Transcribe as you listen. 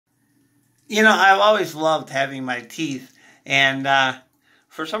I've always loved having my teeth, and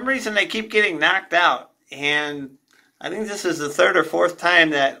for some reason they keep getting knocked out. And I think this is the third or fourth time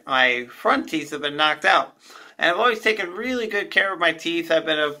that my front teeth have been knocked out. And I've always taken really good care of my teeth. I've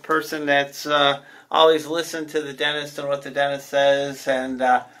been a person that's always listened to the dentist and what the dentist says and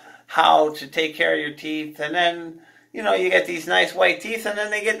how to take care of your teeth. And then, you get these nice white teeth and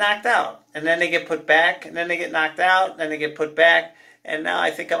then they get knocked out. And then they get put back and then they get knocked out and then they get put back. And now I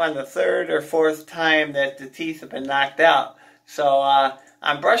think I'm on the third or fourth time that the teeth have been knocked out. So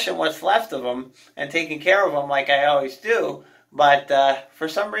I'm brushing what's left of them and taking care of them like I always do. But for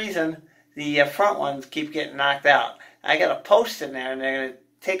some reason, the front ones keep getting knocked out. I got a post in there, and they're going to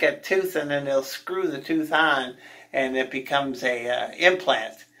take a tooth, and then they'll screw the tooth on, and it becomes a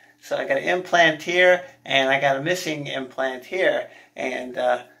implant. So I got an implant here, and I got a missing implant here. And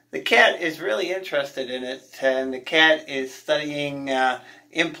the cat is really interested in it, and the cat is studying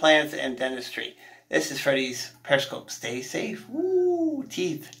implants and dentistry. This is Freddy's Periscope. Stay safe. Woo,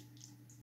 teeth.